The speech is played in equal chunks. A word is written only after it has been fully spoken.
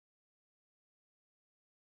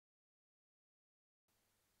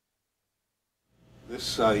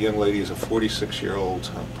This young lady is a 46-year-old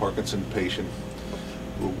Parkinson patient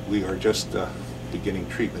who we are just beginning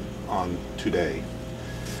treatment on today.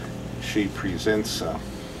 She presents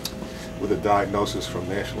with a diagnosis from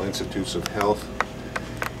National Institutes of Health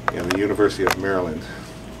and the University of Maryland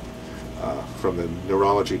from the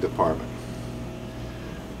neurology department.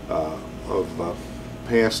 Of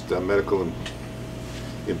past medical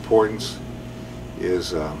importance is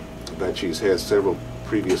that she's had several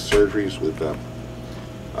previous surgeries with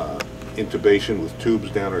intubation with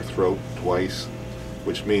tubes down her throat twice,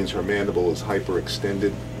 which means her mandible is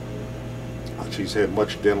hyperextended. She's had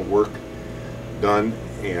much dental work done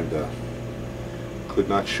and could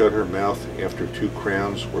not shut her mouth after 2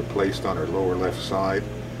 crowns were placed on her lower left side,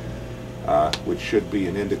 which should be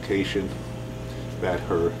an indication that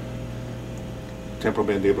her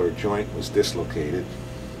temporomandibular joint was dislocated.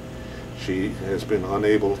 She has been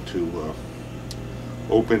unable to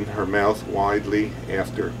open her mouth widely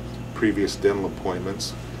after previous dental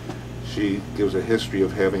appointments. She gives a history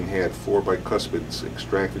of having had 4 bicuspids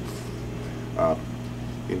extracted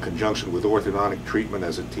in conjunction with orthodontic treatment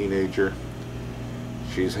as a teenager.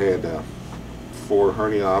 She's had 4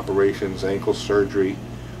 hernia operations, ankle surgery,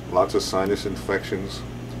 lots of sinus infections,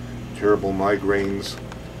 terrible migraines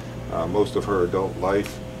most of her adult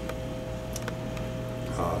life,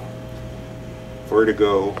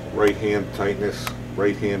 vertigo, right hand tightness,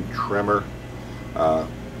 right hand tremor,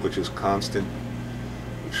 which is constant,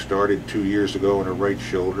 which started 2 years ago in her right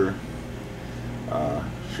shoulder.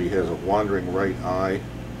 She has a wandering right eye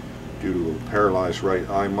due to a paralyzed right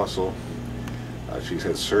eye muscle. She's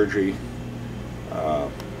had surgery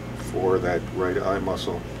for that right eye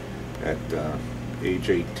muscle at age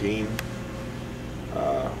 18.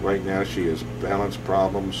 Right now she has balance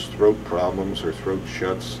problems, throat problems, her throat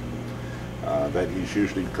shuts. That is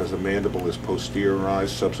usually because the mandible is posteriorized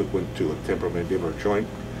subsequent to a temporomandibular joint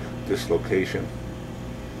dislocation.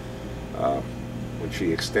 When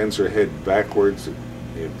she extends her head backwards,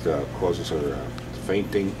 it causes her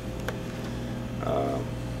fainting.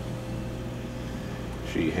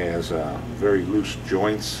 She has very loose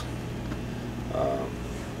joints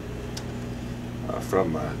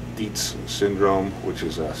from Dietz syndrome, which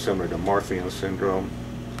is similar to Marfan syndrome.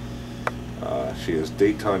 She has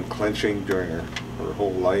daytime clenching during her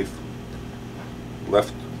whole life,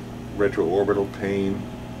 left retroorbital pain,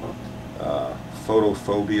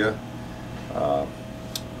 photophobia,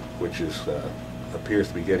 which appears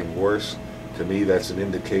to be getting worse. To me, that's an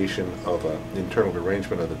indication of an internal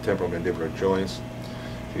derangement of the temporomandibular joints.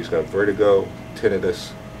 She's got vertigo,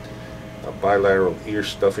 tinnitus, bilateral ear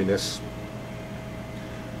stuffiness,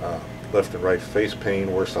 left and right face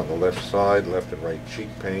pain, worse on the left side, left and right cheek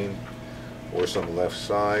pain, worse on the left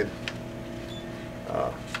side,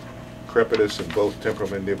 crepitus in both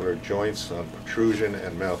temporomandibular joints on protrusion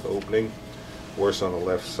and mouth opening, worse on the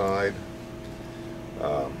left side,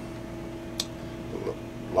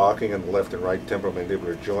 locking in the left and right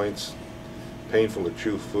temporomandibular joints, painful to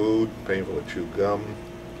chew food, painful to chew gum,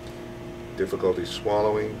 difficulty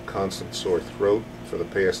swallowing, constant sore throat for the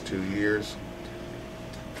past 2 years,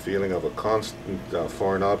 feeling of a constant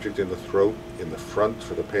foreign object in the throat in the front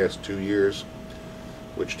for the past 2 years,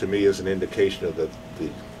 which to me is an indication of that the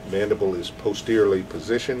mandible is posteriorly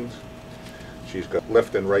positioned. She's got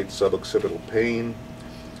left and right suboccipital pain,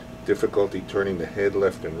 difficulty turning the head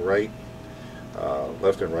left and right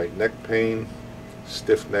neck pain,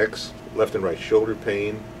 stiff necks, left and right shoulder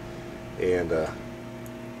pain, and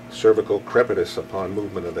cervical crepitus upon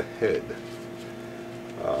movement of the head.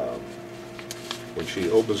 When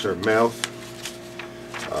she opens her mouth,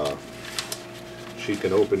 she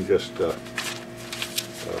can open just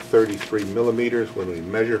 33 millimeters when we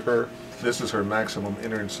measure her. This is her maximum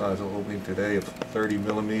inner incisal opening today of 30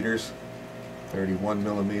 millimeters, 31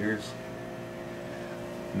 millimeters.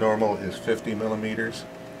 Normal is 50 millimeters.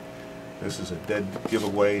 This is a dead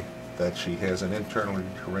giveaway that she has an internally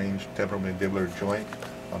deranged temporomandibular joint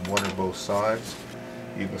on one or both sides.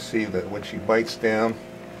 You can see that when she bites down,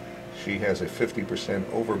 she has a 50%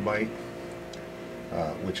 overbite,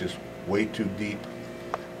 which is way too deep.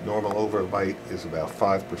 Normal overbite is about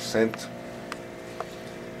 5%.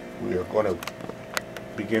 We are going to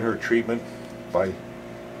begin her treatment by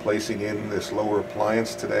placing in this lower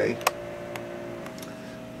appliance today.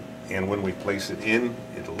 And when we place it in,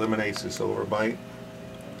 it eliminates this overbite.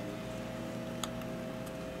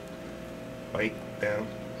 Bite down,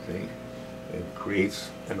 see? It creates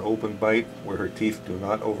an open bite where her teeth do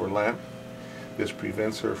not overlap. This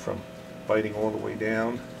prevents her from biting all the way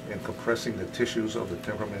down and compressing the tissues of the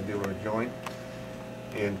temporomandibular joint,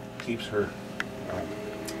 and keeps her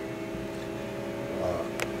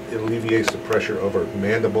it alleviates the pressure of her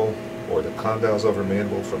mandible or the condyles of her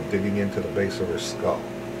mandible from digging into the base of her skull.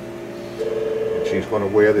 And she's going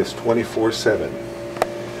to wear this 24/7.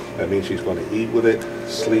 That means she's going to eat with it,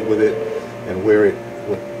 sleep with it, and wear it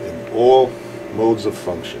in all modes of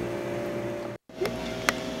function.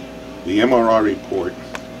 The MRI report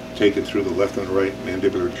taken through the left and right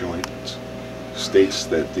mandibular joints states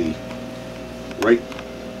that the right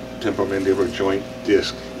temporomandibular joint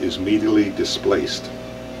disc is medially displaced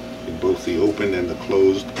in both the open and the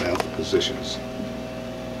closed mouth positions.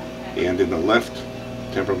 And in the left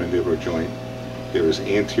temporomandibular joint, there is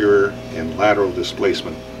anterior and lateral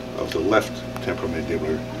displacement of the left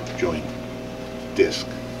temporomandibular joint disc.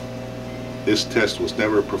 This test was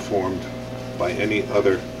never performed by any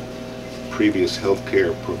other previous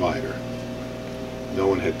healthcare provider. No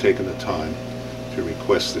one had taken the time to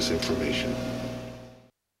request this information.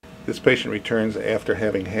 This patient returns after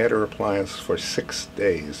having had her appliance for 6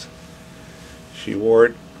 days. She wore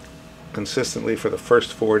it consistently for the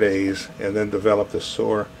first 4 days and then developed a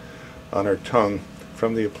sore on her tongue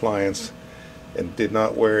from the appliance and did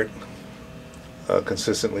not wear it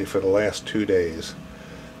consistently for the last 2 days.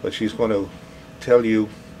 But she's going to tell you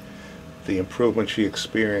the improvement she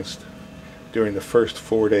experienced during the first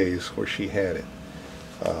 4 days where she had it,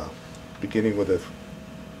 beginning with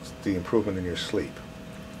the improvement in your sleep.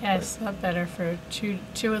 Yeah, I slept better for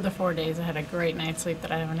two of the 4 days. I had a great night's sleep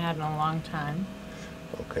that I haven't had in a long time.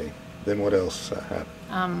 Okay. Then what else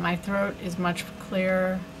happened? My throat is much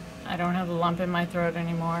clearer. I don't have a lump in my throat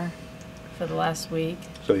anymore for the last week.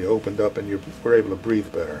 So you opened up and you were able to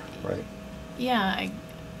breathe better, right? Yeah,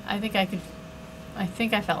 I think I could. I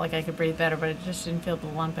think I felt like I could breathe better, but it just didn't feel the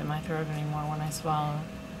lump in my throat anymore when I swallowed.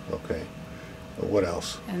 Okay. What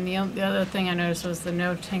else? And the other thing I noticed was the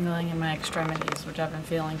no tingling in my extremities, which I've been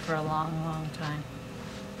feeling for a long, long time.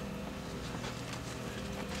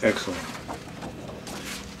 Excellent.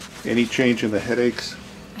 Any change in the headaches?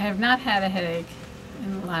 I have not had a headache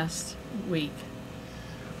in the last week.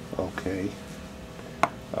 Okay.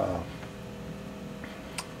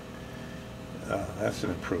 That's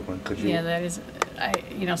an improvement. Could you? Yeah, that is.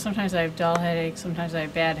 Sometimes I have dull headaches. Sometimes I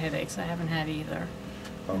have bad headaches. I haven't had either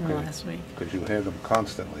in the last week. Because you had them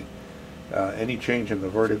constantly. Any change in the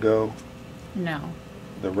vertigo? No.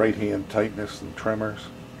 The right hand tightness and tremors?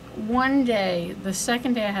 One day, the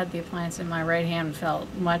second day I had the appliance in, my right hand felt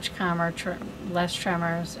much calmer, less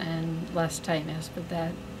tremors and less tightness, but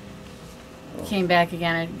that came back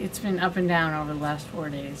again. It's been up and down over the last 4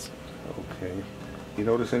 days. Okay. You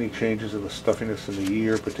notice any changes in the stuffiness in the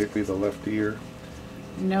ear, particularly the left ear?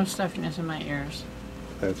 No stuffiness in my ears.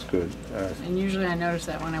 That's good. And usually I notice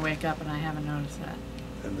that when I wake up, and I haven't noticed that.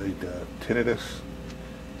 And the tinnitus?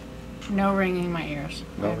 No ringing in my ears.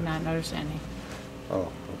 No. I have not noticed any. Oh,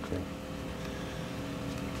 okay.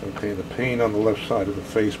 Okay, the pain on the left side of the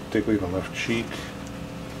face, particularly the left cheek?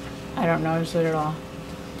 I don't notice it at all.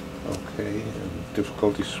 Okay, and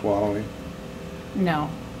difficulty swallowing? No.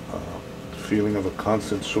 Feeling of a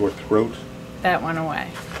constant sore throat? That went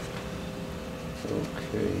away.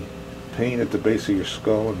 Okay. Pain at the base of your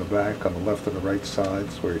skull and the back on the left and the right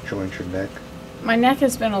sides where it joins your neck? My neck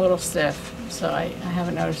has been a little stiff, so I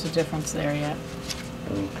haven't noticed a difference there yet.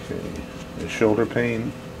 Okay. And shoulder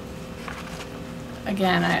pain?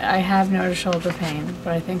 Again, I have noticed shoulder pain,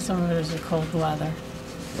 but I think some of it is the cold weather.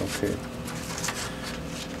 Okay.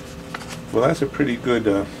 Well, that's a pretty good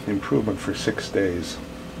improvement for 6 days,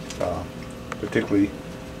 particularly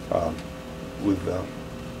with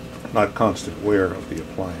not constant wear of the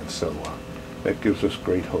appliance, so that gives us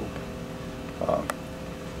great hope.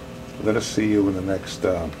 Let us see you in the next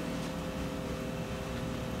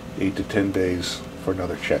 8 to 10 days for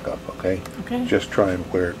another checkup, okay? Okay. Just try and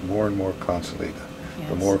wear it more and more constantly. Yes.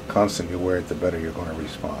 The more constant you wear it, the better you're going to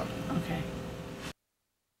respond. Okay.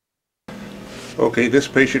 Okay, this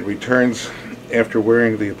patient returns after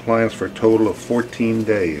wearing the appliance for a total of 14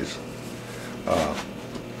 days.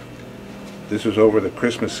 This is over the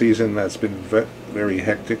Christmas season. That's been very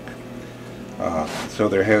hectic, so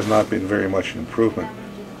there has not been very much improvement.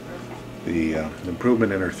 The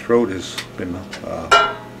improvement in her throat has been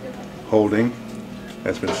holding.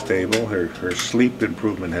 That's been stable. Her sleep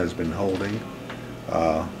improvement has been holding.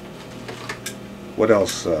 What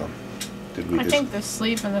else did we I think the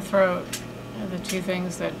sleep and the throat are the two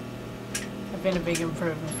things that have been a big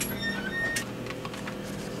improvement.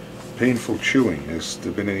 Painful chewing. Has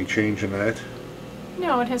there been any change in that?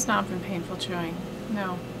 No, it has not been painful chewing.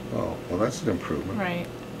 No. Oh, well, that's an improvement. Right.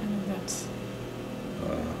 I think that's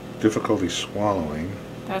Difficulty swallowing.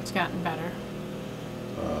 gotten better.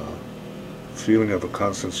 Feeling of a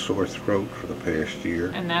constant sore throat for the past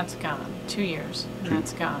year. And that's gone. 2 years, and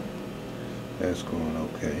that's gone. That's going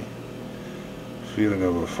okay. Feeling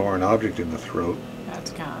of a foreign object in the throat.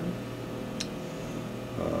 That's gone.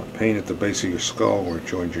 Pain at the base of your skull where it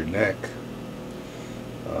joins your neck.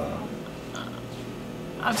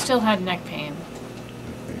 I've still had neck pain.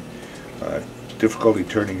 Okay. Difficulty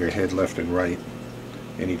turning your head left and right.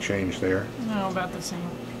 Any change there? No, about the same.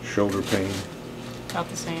 Shoulder pain? About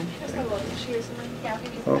the same.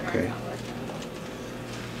 Okay.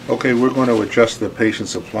 Okay, we're going to adjust the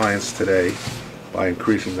patient's appliance today by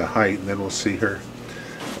increasing the height, and then we'll see her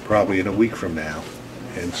probably in a week from now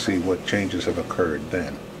and see what changes have occurred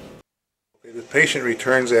then. Okay, the patient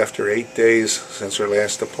returns after 8 days since her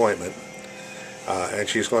last appointment, and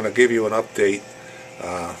she's going to give you an update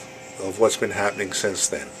of what's been happening since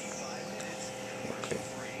then. Okay.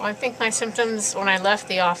 Well, I think my symptoms when I left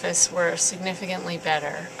the office were significantly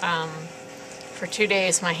better. For 2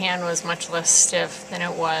 days, my hand was much less stiff than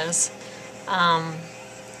it was.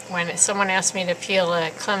 When someone asked me to peel a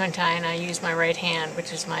clementine, I used my right hand,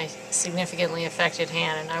 which is my significantly affected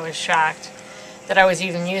hand, and I was shocked that I was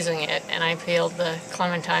even using it, and I peeled the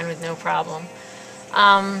clementine with no problem.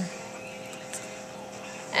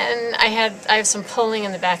 And I have some pulling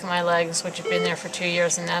in the back of my legs, which have been there for 2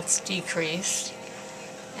 years, and that's decreased.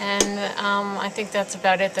 And I think that's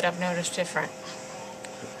about it that I've noticed different,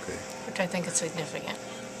 Okay. which I think is significant.